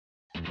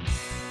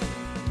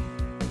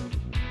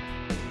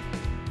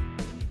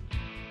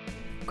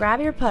Grab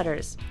your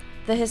putters.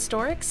 The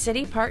historic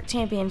City Park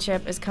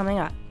Championship is coming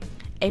up,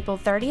 April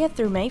 30th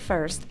through May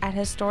 1st at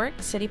Historic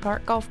City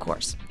Park Golf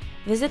Course.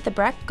 Visit the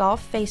BREC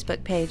Golf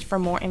Facebook page for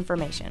more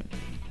information.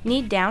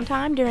 Need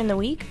downtime during the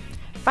week?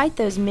 Fight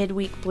those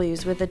midweek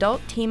blues with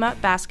adult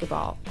team-up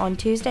basketball on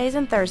Tuesdays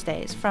and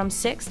Thursdays from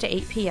 6 to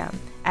 8 p.m.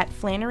 at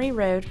Flannery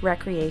Road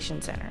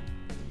Recreation Center.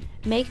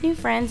 Make new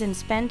friends and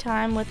spend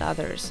time with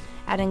others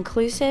at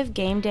Inclusive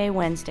Game Day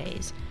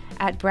Wednesdays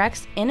at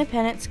BREC's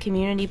Independence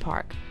Community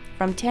Park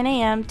from 10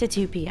 a.m. to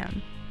 2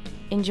 p.m.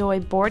 Enjoy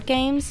board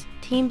games,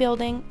 team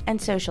building,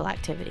 and social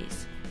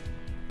activities.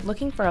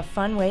 Looking for a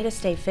fun way to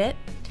stay fit?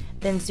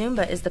 Then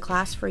Zumba is the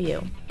class for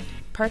you.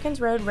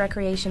 Perkins Road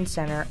Recreation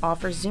Center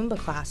offers Zumba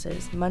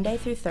classes Monday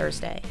through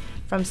Thursday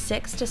from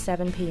 6 to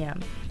 7 p.m.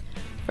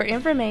 For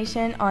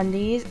information on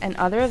these and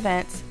other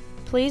events,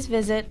 please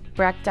visit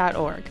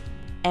brec.org.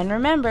 And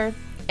remember,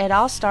 it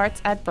all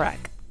starts at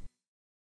BREC.